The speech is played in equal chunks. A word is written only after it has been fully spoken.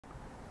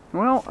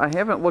Well, I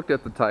haven't looked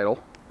at the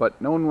title, but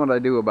knowing what I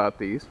do about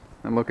these,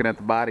 and looking at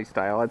the body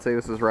style, I'd say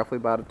this is roughly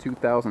about a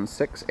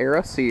 2006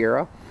 era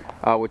Sierra,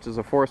 which is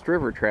a Forest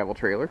River travel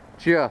trailer.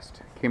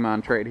 Just came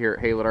on trade here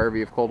at Haylett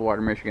RV of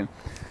Coldwater, Michigan.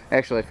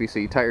 Actually, if you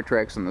see tire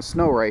tracks in the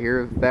snow right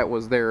here, that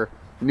was their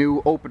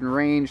new open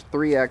range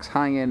 3X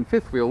high-end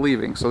fifth wheel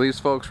leaving. So these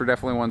folks were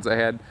definitely ones that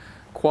had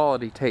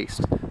quality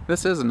taste.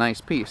 This is a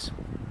nice piece.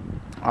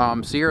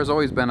 Sierra's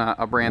always been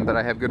a brand that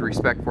I have good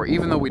respect for,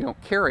 even though we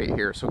don't carry it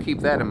here, so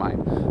keep that in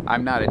mind.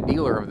 I'm not a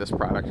dealer of this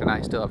product, and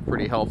I still have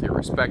pretty healthy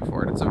respect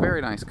for it. It's a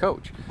very nice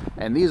coach,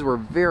 and these were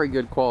very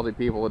good quality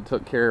people that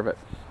took care of it.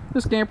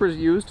 This camper is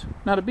used,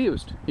 not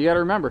abused. You gotta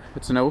remember,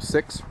 it's an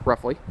 06,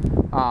 roughly,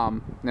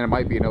 and it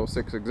might be an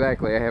 06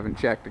 exactly, I haven't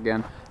checked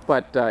again,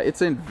 but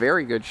it's in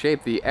very good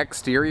shape. The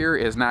exterior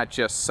is not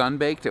just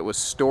sun-baked, it was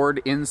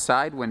stored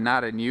inside when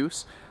not in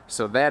use.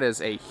 So that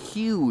is a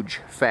huge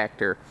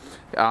factor.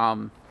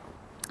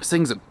 This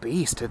thing's a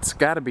beast. It's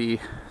got to be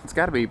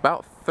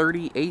about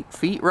 38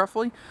 feet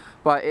roughly,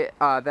 but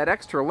that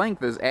extra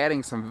length is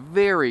adding some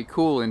very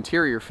cool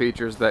interior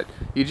features that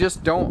you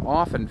just don't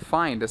often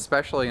find,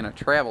 especially in a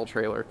travel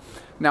trailer.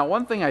 Now,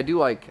 one thing I do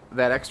like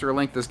that extra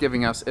length is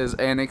giving us is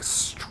an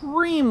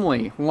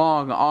extremely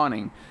long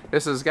awning.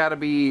 This has got to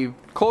be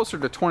closer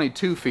to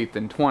 22 feet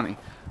than 20.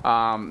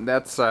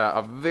 That's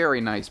a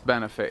very nice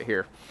benefit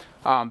here.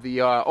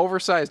 The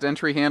oversized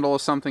entry handle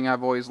is something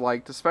I've always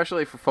liked,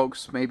 especially for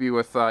folks maybe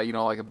with, you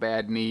know, like a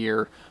bad knee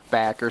or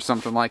back or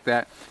something like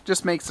that.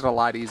 Just makes it a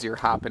lot easier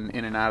hopping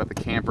in and out of the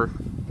camper.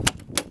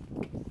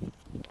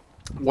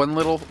 One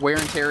little wear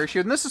and tear issue,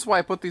 and this is why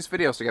I put these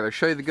videos together,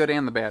 show you the good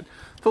and the bad.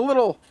 The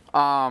little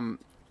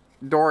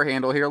door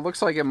handle here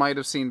looks like it might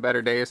have seen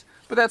better days,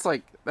 but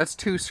that's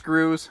 2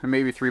 screws and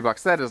maybe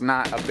 $3. That is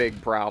not a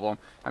big problem.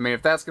 I mean,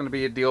 if that's going to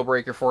be a deal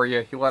breaker for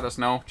you, you let us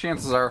know.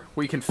 Chances are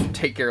we can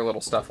take care of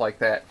little stuff like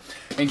that.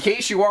 In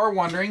case you are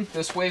wondering,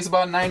 this weighs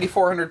about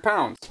 9,400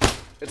 pounds.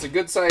 It's a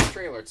good sized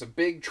trailer. It's a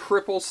big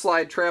triple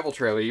slide travel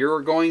trailer.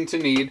 You're going to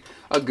need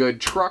a good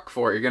truck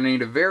for it. You're going to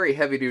need a very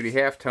heavy duty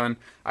half ton.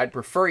 I'd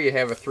prefer you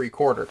have a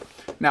 3/4.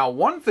 Now,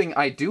 one thing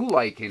I do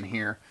like in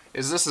here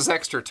is this is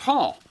extra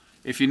tall.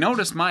 If you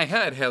notice, my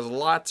head has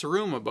lots of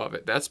room above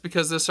it. That's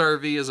because this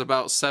RV is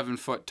about 7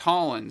 foot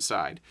tall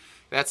inside.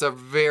 That's a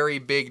very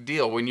big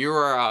deal. When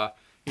you're,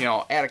 you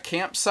know, at a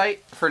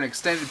campsite for an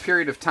extended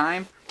period of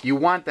time, you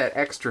want that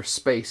extra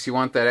space. You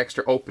want that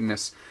extra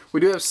openness. We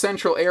do have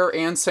central air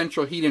and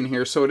central heat in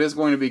here, so it is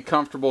going to be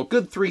comfortable.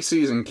 Good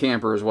 3-season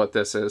camper is what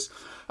this is.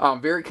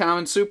 Very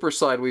common super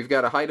slide. We've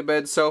got a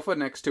hide-a-bed sofa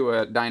next to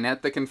a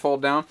dinette that can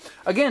fold down.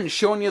 Again,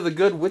 showing you the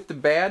good with the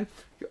bad.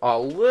 A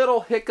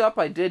little hiccup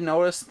I did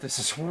notice. This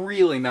is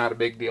really not a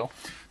big deal.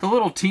 The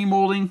little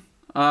T-molding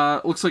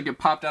looks like it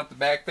popped out the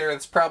back there.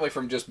 It's probably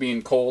from just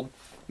being cold.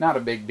 Not a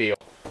big deal.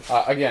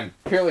 Again,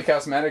 purely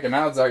cosmetic, and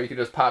odds are you can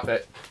just pop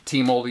that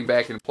T-molding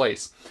back in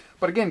place.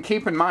 But again,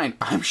 keep in mind,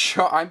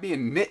 I'm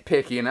being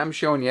nitpicky, and I'm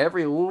showing you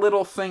every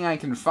little thing I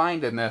can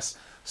find in this,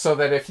 so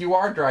that if you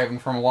are driving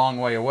from a long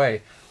way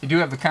away, you do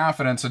have the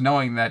confidence of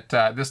knowing that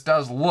this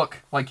does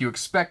look like you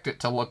expect it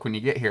to look when you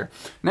get here.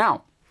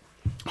 Now,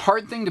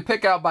 hard thing to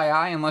pick out by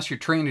eye unless you're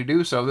trained to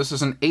do so. This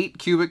is an 8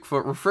 cubic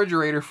foot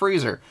refrigerator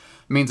freezer.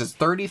 It means it's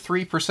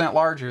 33%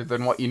 larger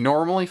than what you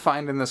normally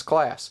find in this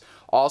class.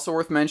 Also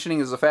worth mentioning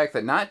is the fact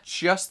that not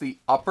just the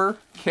upper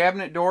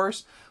cabinet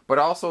doors, but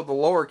also the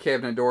lower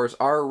cabinet doors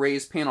are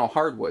raised panel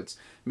hardwoods,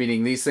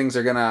 meaning these things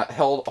are going to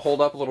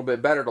hold up a little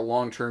bit better to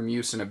long-term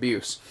use and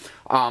abuse.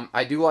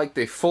 I do like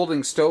the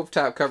folding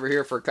stovetop cover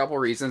here for a couple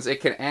reasons.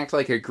 It can act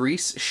like a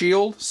grease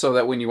shield so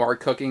that when you are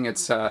cooking,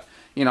 it's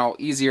you know,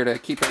 easier to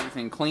keep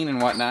everything clean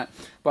and whatnot.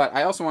 But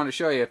I also want to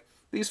show you,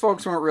 these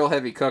folks weren't real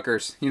heavy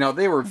cookers. You know,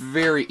 they were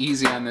very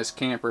easy on this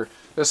camper.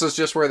 This is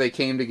just where they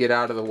came to get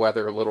out of the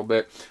weather a little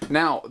bit.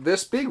 Now,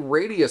 this big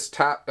radius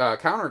top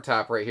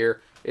countertop right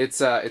here,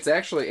 it's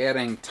actually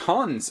adding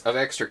tons of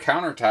extra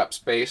countertop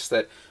space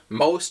that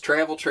most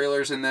travel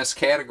trailers in this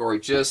category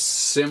just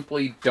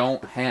simply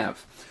don't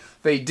have.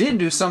 They did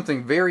do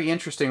something very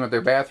interesting with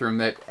their bathroom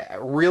that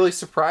really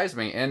surprised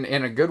me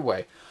in a good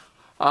way.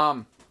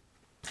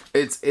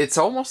 It's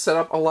almost set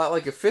up a lot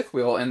like a fifth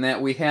wheel in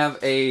that we have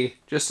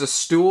just a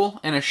stool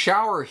and a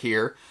shower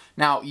here.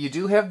 Now, you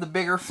do have the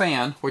bigger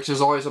fan, which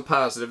is always a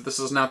positive. This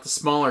is not the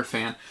smaller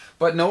fan.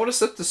 But notice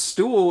that the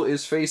stool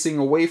is facing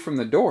away from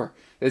the door.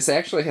 This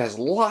actually has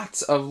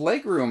lots of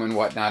leg room and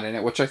whatnot in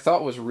it, which I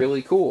thought was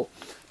really cool.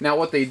 Now,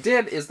 what they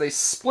did is they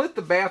split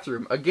the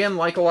bathroom, again,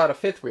 like a lot of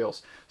fifth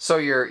wheels. So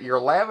your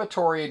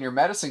lavatory and your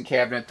medicine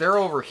cabinet, they're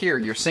over here.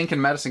 Your sink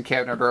and medicine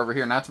cabinet are over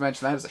here. Not to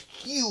mention that is a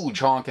huge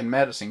honking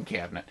medicine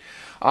cabinet.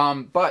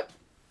 But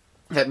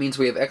that means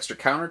we have extra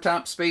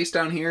countertop space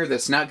down here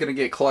that's not going to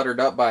get cluttered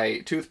up by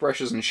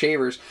toothbrushes and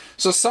shavers.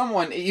 So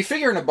you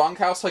figure in a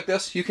bunkhouse like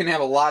this, you can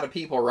have a lot of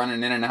people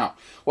running in and out.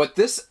 What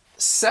this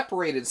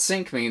separated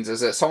sink means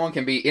is that someone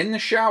can be in the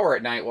shower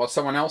at night while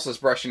someone else is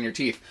brushing your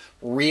teeth.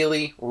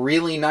 Really,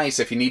 really nice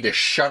if you need to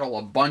shuttle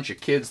a bunch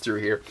of kids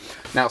through here.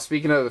 Now,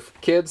 speaking of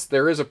kids,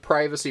 there is a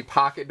privacy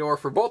pocket door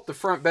for both the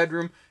front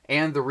bedroom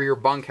and the rear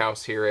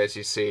bunkhouse here, as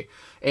you see.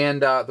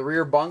 And the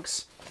rear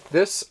bunks,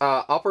 this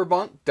upper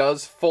bunk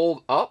does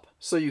fold up,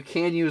 so you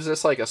can use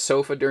this like a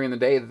sofa during the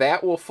day.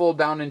 That will fold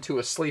down into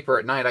a sleeper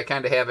at night. I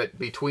kind of have it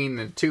between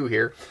the two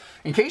here.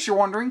 In case you're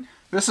wondering,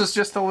 this is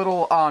just a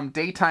little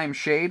daytime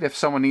shade if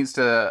someone needs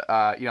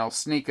to, you know,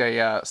 sneak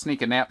a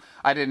nap.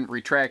 I didn't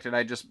retract it.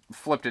 I just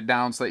flipped it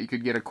down so that you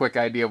could get a quick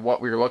idea of what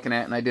we were looking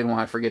at, and I didn't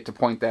want to forget to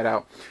point that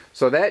out.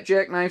 So that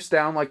jackknife's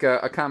down like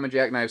a common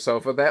jackknife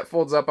sofa. That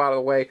folds up out of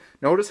the way.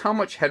 Notice how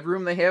much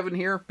headroom they have in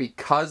here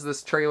because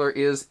this trailer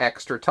is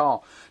extra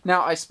tall.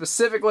 Now, I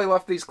specifically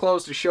left these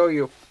closed to show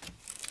you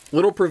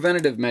little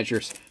preventative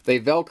measures. They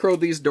Velcroed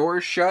these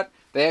doors shut.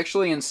 They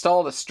actually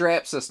installed a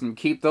strap system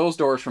to keep those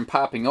doors from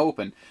popping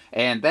open.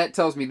 And that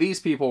tells me these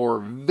people were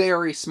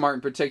very smart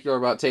in particular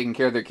about taking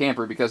care of their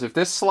camper, because if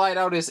this slide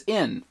out is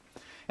in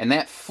and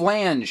that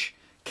flange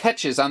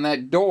catches on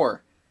that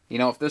door, you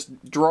know, if this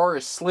drawer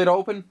is slid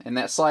open and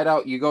that slide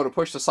out, you go to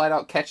push the slide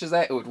out, catches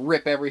that, it would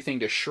rip everything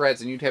to shreds,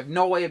 and you'd have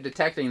no way of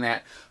detecting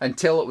that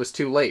until it was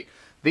too late.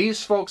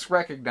 These folks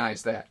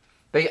recognized that.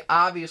 They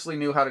obviously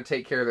knew how to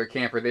take care of their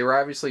camper. They were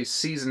obviously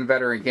seasoned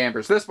veteran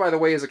campers. This, by the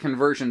way, is a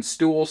conversion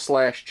stool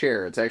slash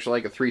chair. It's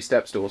actually like a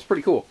 3-step stool. It's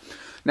pretty cool.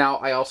 Now,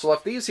 I also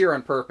left these here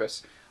on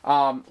purpose.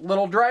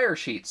 Little dryer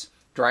sheets.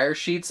 Dryer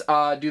sheets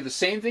do the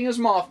same thing as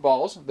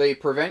mothballs. They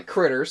prevent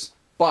critters,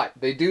 but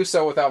they do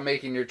so without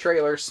making your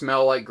trailer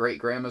smell like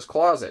great-grandma's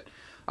closet.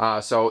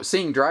 So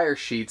seeing dryer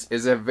sheets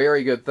is a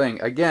very good thing.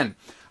 Again,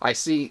 I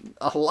see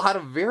a lot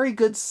of very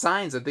good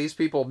signs that these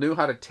people knew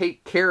how to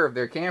take care of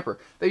their camper.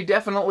 They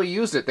definitely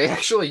used it. They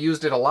actually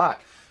used it a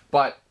lot.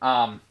 But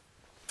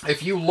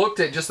if you looked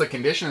at just the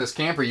condition of this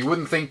camper, you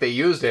wouldn't think they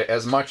used it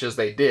as much as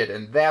they did,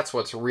 and that's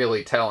what's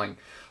really telling.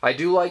 I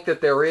do like that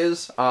there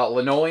is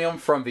linoleum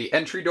from the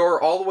entry door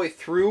all the way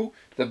through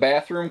the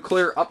bathroom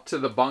clear up to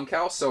the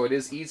bunkhouse, so it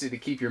is easy to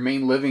keep your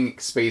main living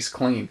space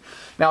clean.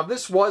 Now,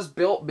 this was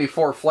built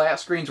before flat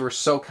screens were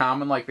so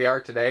common like they are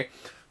today,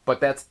 but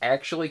that's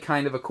actually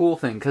kind of a cool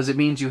thing because it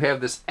means you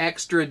have this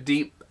extra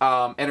deep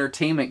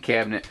entertainment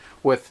cabinet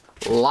with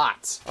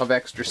lots of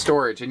extra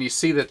storage. And you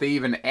see that they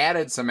even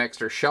added some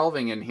extra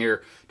shelving in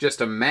here just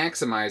to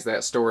maximize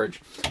that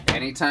storage.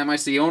 Anytime I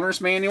see owner's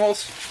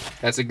manuals,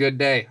 that's a good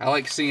day. I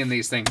like seeing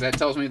these things. That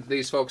tells me that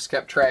these folks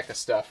kept track of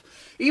stuff.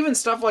 Even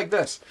stuff like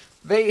this.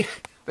 They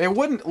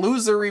wouldn't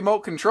lose their remote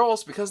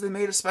controls because they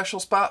made a special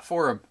spot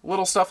for them.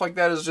 Little stuff like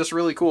that is just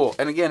really cool.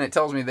 And again, it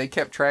tells me they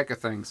kept track of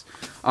things.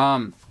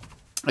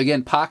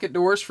 Again, pocket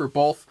doors for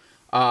both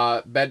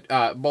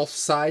both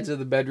sides of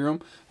the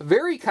bedroom.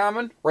 Very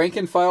common rank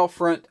and file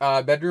front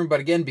bedroom, but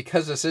again,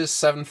 because this is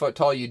 7 foot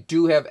tall, you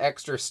do have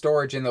extra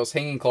storage in those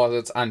hanging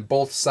closets on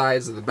both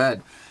sides of the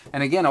bed.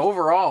 And again,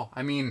 overall,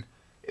 I mean,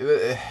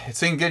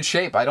 it's in good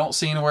shape. I don't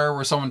see anywhere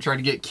where someone tried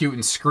to get cute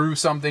and screw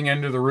something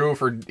into the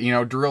roof or, you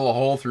know, drill a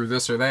hole through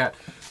this or that.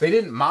 They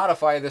didn't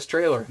modify this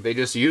trailer. They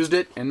just used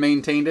it and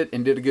maintained it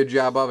and did a good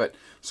job of it.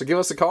 So give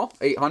us a call,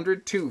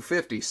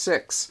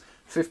 800-256-5196.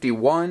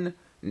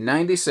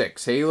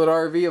 Haylett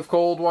RV of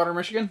Coldwater,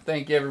 Michigan.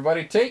 Thank you,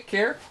 everybody. Take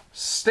care.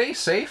 Stay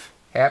safe.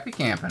 Happy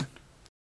camping.